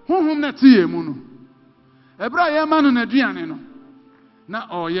honhom na tie mu no ebra ye ma no na duane no na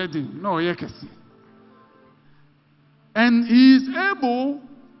oye din na oye kese. And he is able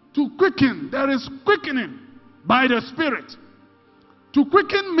to quicken. There is quickening by the Spirit. To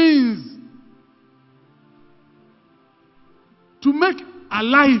quicken means to make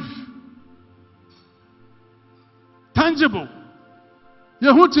alive, tangible.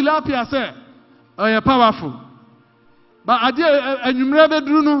 Yehu tilapia say, "Oh, powerful." But adia enyumre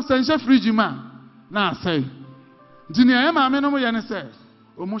bedru no sense fridge ma na say. Ntini e ma me no mo ye ne say,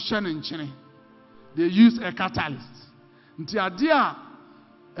 "Omo hye ne nkyene." They use a catalyst. Nti adia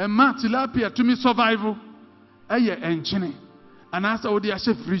ema tilapia to me survival eye enkyene anasa odi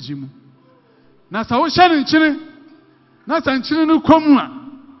ahye fridge mu na sa wo hye ne nkyene na sa nkyene no komu a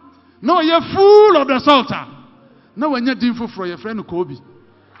No, you're full of the Psalter. No, when you're doing for your friend Kobe.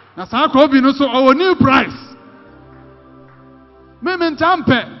 Now, Kobe, no, so our new price. Memen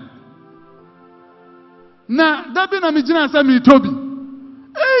tampe. Na, that be na mijina sa mi Toby.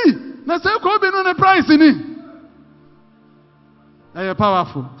 Hey, na say Kobe no the price ni. They are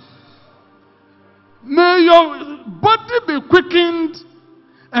powerful. May your body be quickened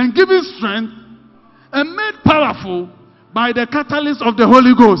and given strength and made powerful by the catalyst of the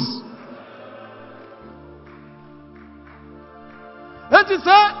Holy Ghost. That is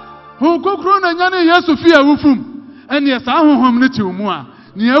who kukru na nyane Yesu fi awufum ene sa honhom ne ti mu a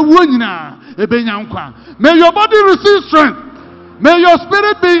ne awuo nyina ebenya nkwa. May your body receive strength. May your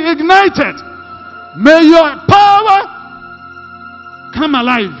spirit be ignited. May your power come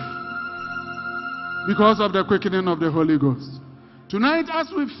alive because of the quickening of the Holy Ghost. Tonight,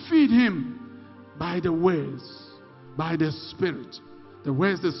 as we feed him by the words, by the Spirit, the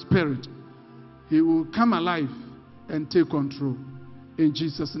words, the Spirit, he will come alive and take control. In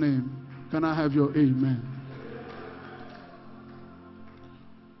Jesus' name, can I have your amen?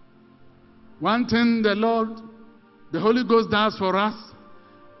 One thing the Lord, the Holy Ghost does for us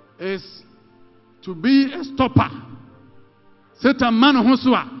is to be a stopper. Satan man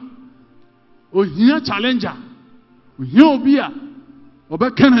hosua, ohia challenger, ohia obia,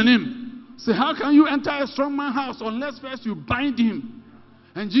 obekenanim. Say, how can you enter a strong man's house unless first you bind him?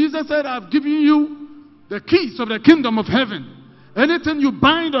 And Jesus said, I've given you the keys of the kingdom of heaven. Anything you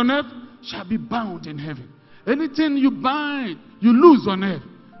bind on earth shall be bound in heaven. Anything you bind, you lose on earth,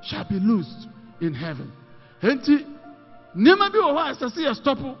 shall be loosed in heaven. Henti, never be a see a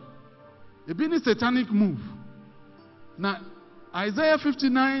stopper. It be a satanic move. Now, Isaiah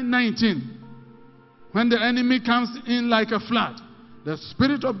 59:19, when the enemy comes in like a flood, the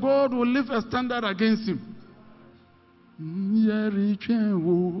Spirit of God will lift a standard against him.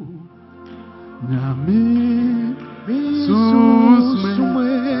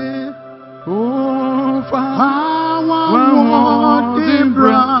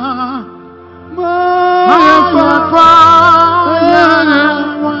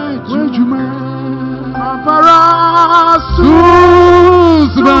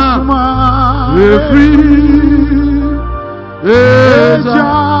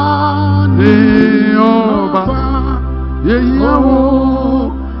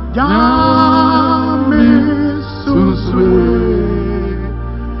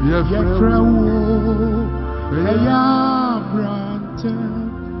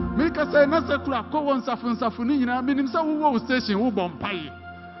 Make us say, Nasakura, go on Safun, meaning some station who bombay.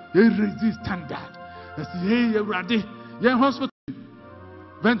 They resist standard. As ye ready, young hospital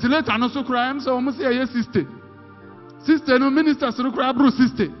ventilator, no so crime, so almost a sister. Sister, no ministers, no crab,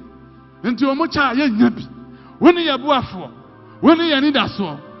 sister. Into a mocha, ye nappy. When you are buafo, when you need a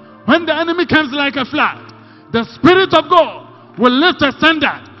sword, when the enemy comes like a flood, the Spirit of God will lift a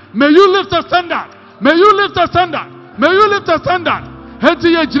standard. May you lift a standard. May you lift a standard. May you lift a standard.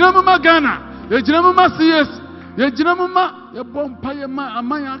 Heti ye jinamuma Ghana, ye jinamuma CS, ye jinamuma ye bompa ye ma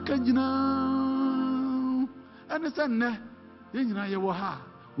amaya kajina. And it's a ne, ye jina ye waha,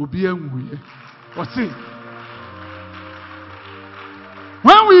 ubi enguye. What's it?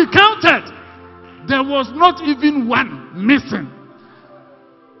 When we counted, there was not even one missing.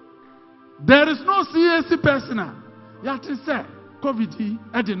 There is no CAC personnel. Yet it said, COVID,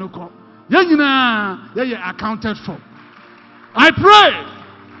 Adenoko. Ye accounted for. I pray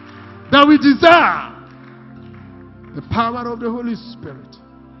that we desire the power of the Holy Spirit.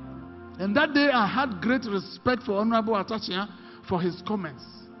 And that day I had great respect for Honorable Atachia for his comments.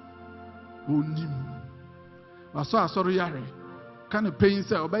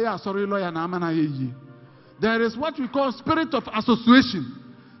 There is what we call spirit of association.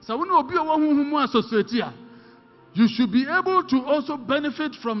 So when you be one associate here, you should be able to also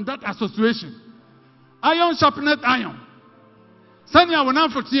benefit from that association. Iron sharpened iron. Sanya wana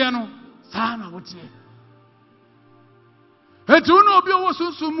fotiano, sana wotie. Etu no obi owo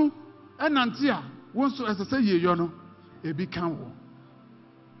sunsumu enantia wonso esese yeyo no ebi kan wo.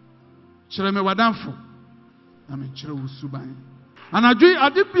 Kyereme wadanfo. Na me kyere wo suban. Anadwi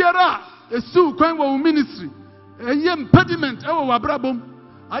ade biara esu kwan wo ministry. Eye impediment ewo wabrabom.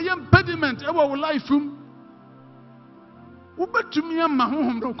 Aye impediment ewo wo lifeum. Ubetumi ama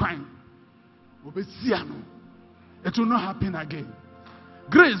honhom do kwan. Obesia no. It will not happen again.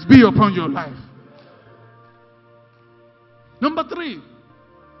 Grace be upon your life. Number 3,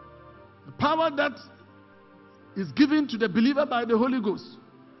 the power that is given to the believer by the Holy Ghost.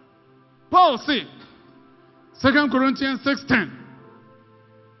 Paul said, 2 Corinthians 6:10.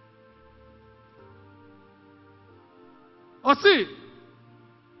 Or see,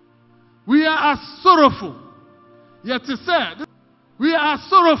 are sorrowful, yet he said, we are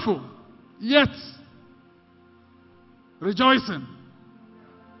sorrowful, yet rejoicing.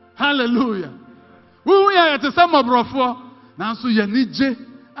 Hallelujah. We are at some of Brofo, now so ye nije,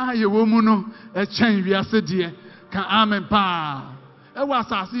 aye womuno, a chain we are said here, can amen pa. It was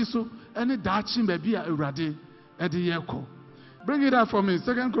so, any dachim baby a radi at the echo. Bring it up for me,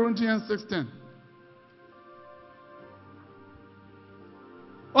 2 Corinthians 16.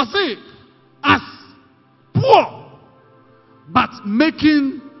 Or say, as poor, but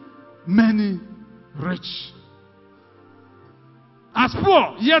making many rich. As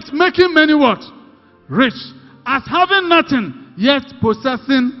poor, yet making many what? Rich. As having nothing, yet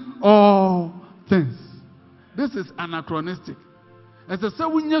possessing all things. This is anachronistic. As I say,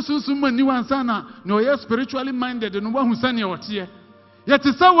 when you see many ones, no, you're spiritually minded, and one who send you out here. Yet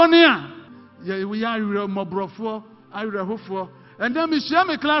to say 1 year, we are more brofo, I will for, and then we share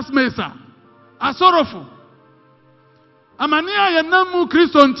my classmates are sorrowful. Amania, and Namu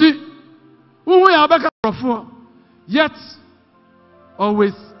Christonti, who we are back brofo, yet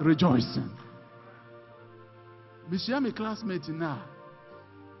always rejoicing. We share my classmates now.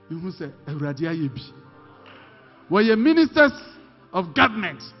 You who say, Radia Yebi. Were you ministers of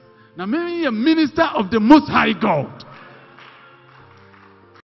government? Now, maybe a minister of the Most High God.